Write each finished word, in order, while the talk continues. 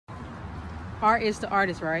Art is the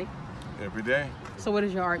artist, right? Every day. So what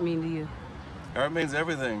does your art mean to you? Art means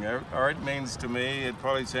everything. Art means to me, it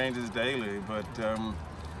probably changes daily, but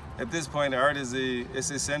at this point, art is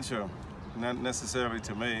it's essential, not necessarily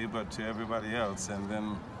to me, but to everybody else. And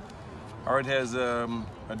then art has a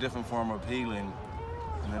different form of healing,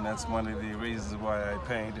 and then that's one of the reasons why I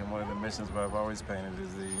paint, and one of the missions why I've always painted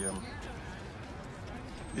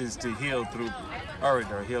is to heal through art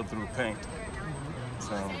or heal through paint.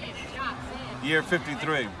 So, year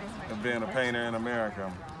 53 of being a painter in America.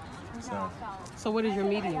 So what is your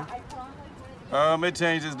medium? It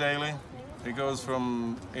changes daily. It goes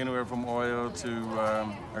from anywhere from oil to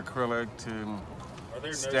acrylic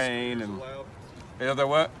to stain and other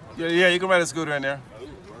what? Yeah, you can ride a scooter in there.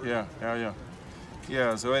 Yeah.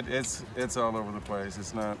 Yeah, so it's all over the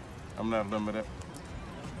place. I'm not limited.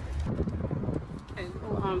 Okay,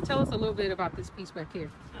 well, tell us a little bit about this piece back here.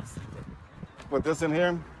 What, this in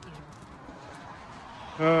here?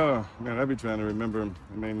 Oh, man, I'd be trying to remember.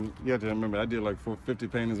 I mean, you have to remember, I did like 50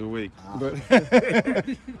 paintings a week. But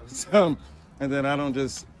and then I don't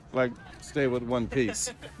just like stay with one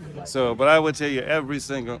piece. So, but I would tell you every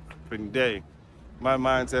single day, my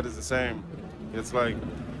mindset is the same. It's like,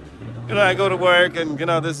 I go to work and,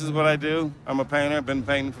 this is what I do. I'm a painter, I've been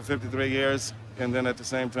painting for 53 years. And then at the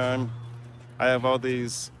same time, I have all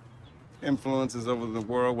these influences over the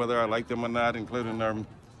world, whether I like them or not, including their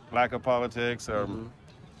lack of politics or,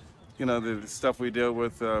 the stuff we deal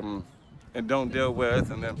with and don't deal with,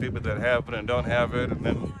 and then people that have it and don't have it. And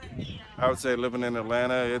then I would say living in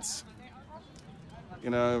Atlanta, it's,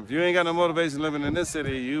 if you ain't got no motivation living in this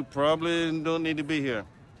city, you probably don't need to be here.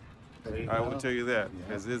 I will tell you that,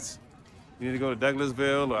 because you need to go to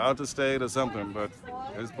Douglasville or out the state or something, but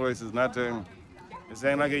this place is not to, it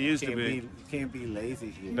ain't like it used to be. You can't be lazy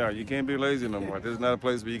here. No, you can't be lazy no more. This is not a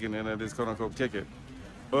place where you can enter this quote-unquote kick it.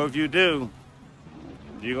 Or if you do,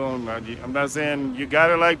 I'm not saying you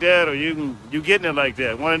got it like that or you getting it like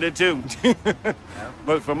that. One of the two.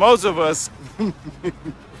 But for most of us, and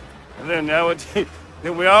then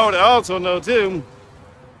we all also know too,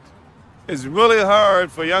 it's really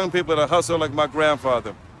hard for young people to hustle like my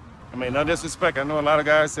grandfather. I mean, no disrespect. I know a lot of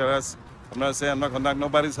guys say I'm not saying I'm not gonna knock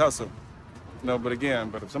nobody's hustle. But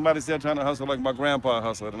if somebody's still trying to hustle like my grandpa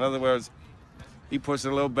hustled, in other words, he pushed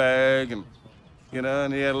a little bag and,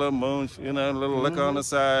 and he had a little moon, a little liquor on the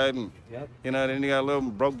side, and, then he got a little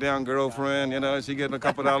broke down girlfriend, she getting a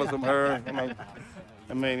couple dollars from her.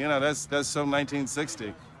 I mean, that's so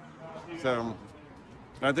 1960. So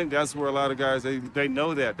I think that's where a lot of guys, they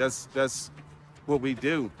know that. That's what we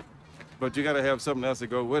do. But you got to have something else to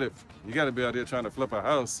go with it. You got to be out there trying to flip a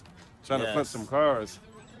house, trying to flip some cars.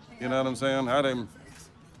 You know what I'm saying? I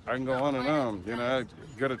can go on and on. I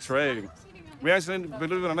get a trade. We actually,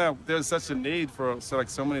 believe it or not, there's such a need for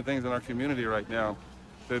so many things in our community right now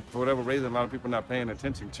that for whatever reason, a lot of people are not paying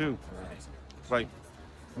attention to. Like,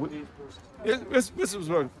 this was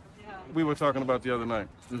what we were talking about the other night.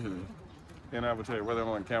 And I will tell you whether I'm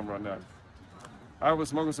on camera or not. I was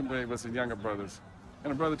smoking some weed with some younger brothers.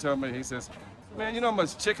 And a brother told me, he says, man, you know how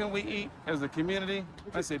much chicken we eat as a community?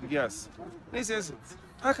 I said, yes. And he says,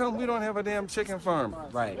 how come we don't have a damn chicken farm?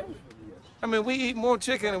 Right. I mean, we eat more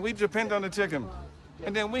chicken and we depend on the chicken.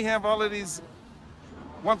 And then we have all of these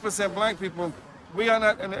 1% black people. We are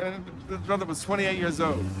not, and the brother was 28 years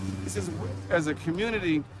old. He says, as a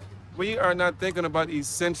community, we are not thinking about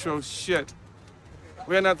essential shit.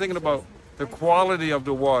 We are not thinking about the quality of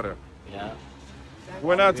the water. Yeah.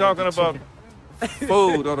 We're not talking about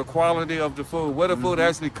food or the quality of the food. Where the food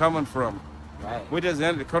actually coming from? Right. We just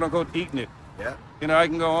ended, quote unquote, eating it. Yeah. I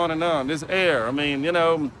can go on and on. This air, I mean,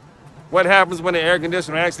 what happens when the air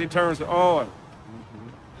conditioner actually turns on?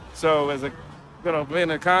 So as a,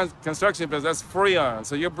 being a construction business, that's Freon.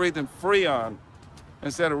 So you're breathing Freon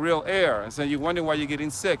instead of real air. And so you wonder why you're getting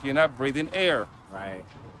sick. You're not breathing air. Right.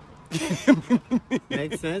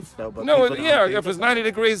 Makes sense though. But no, yeah, if it's 90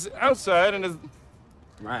 degrees outside and it's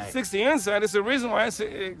 60 inside, it's the reason why it's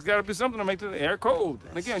got to be something to make the air cold.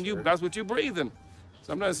 And again, that's what you're breathing.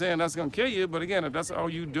 So I'm not saying that's going to kill you, but again, if that's all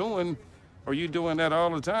you doing, or you doing that all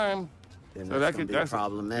the time, then so that's going to be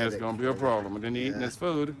a problem. And then you're eating this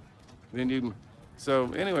food,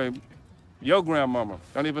 so anyway, your grandmama,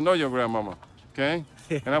 don't even know your grandmama, okay?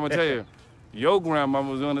 And I'm going to tell you, your grandmama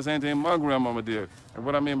was doing the same thing my grandmama did. And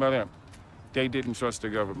what I mean by that, they didn't trust the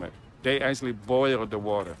government. They actually boiled the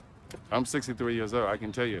water. I'm 63 years old, I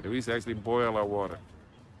can tell you, we used to actually boil our water.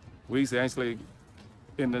 We used to actually,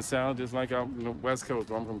 in the South, just like out in the West Coast,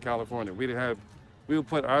 where I'm from California, we would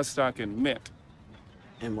put our stock in mint.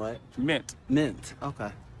 In what? Mint. Mint,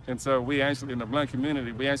 okay. And so we actually, in the black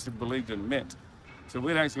community, we actually believed in mint. So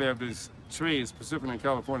we'd actually have these trees, specifically in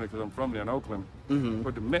California, because I'm from there in Oakland, Mm-hmm.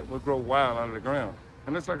 but the mint would grow wild out of the ground.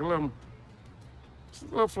 And it's like a little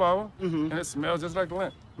flower, and it smells just like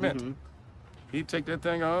the mint. He'd take that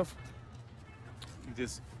thing off, you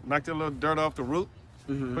just knock that little dirt off the root,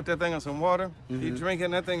 put that thing in some water, he'd drink it,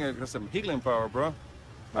 and that thing has some healing power, bro.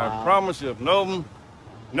 I promise you,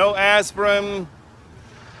 no aspirin.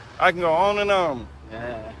 I can go on and on.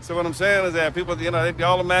 Yeah. So what I'm saying is that people, you know, they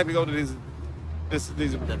automatically go to these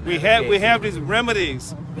we have these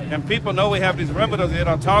remedies, and people know we have these remedies, they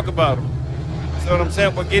don't talk about them. So what I'm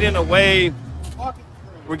saying, we're getting away,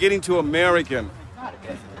 we're getting too American.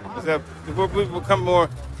 Is that we become more,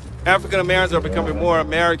 African Americans are becoming more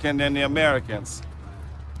American than the Americans.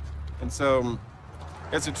 And so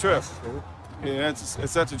it's a trip. Yeah,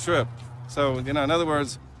 it's such a trip. So, you know, in other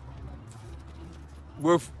words,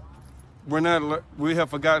 we have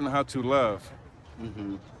forgotten how to love.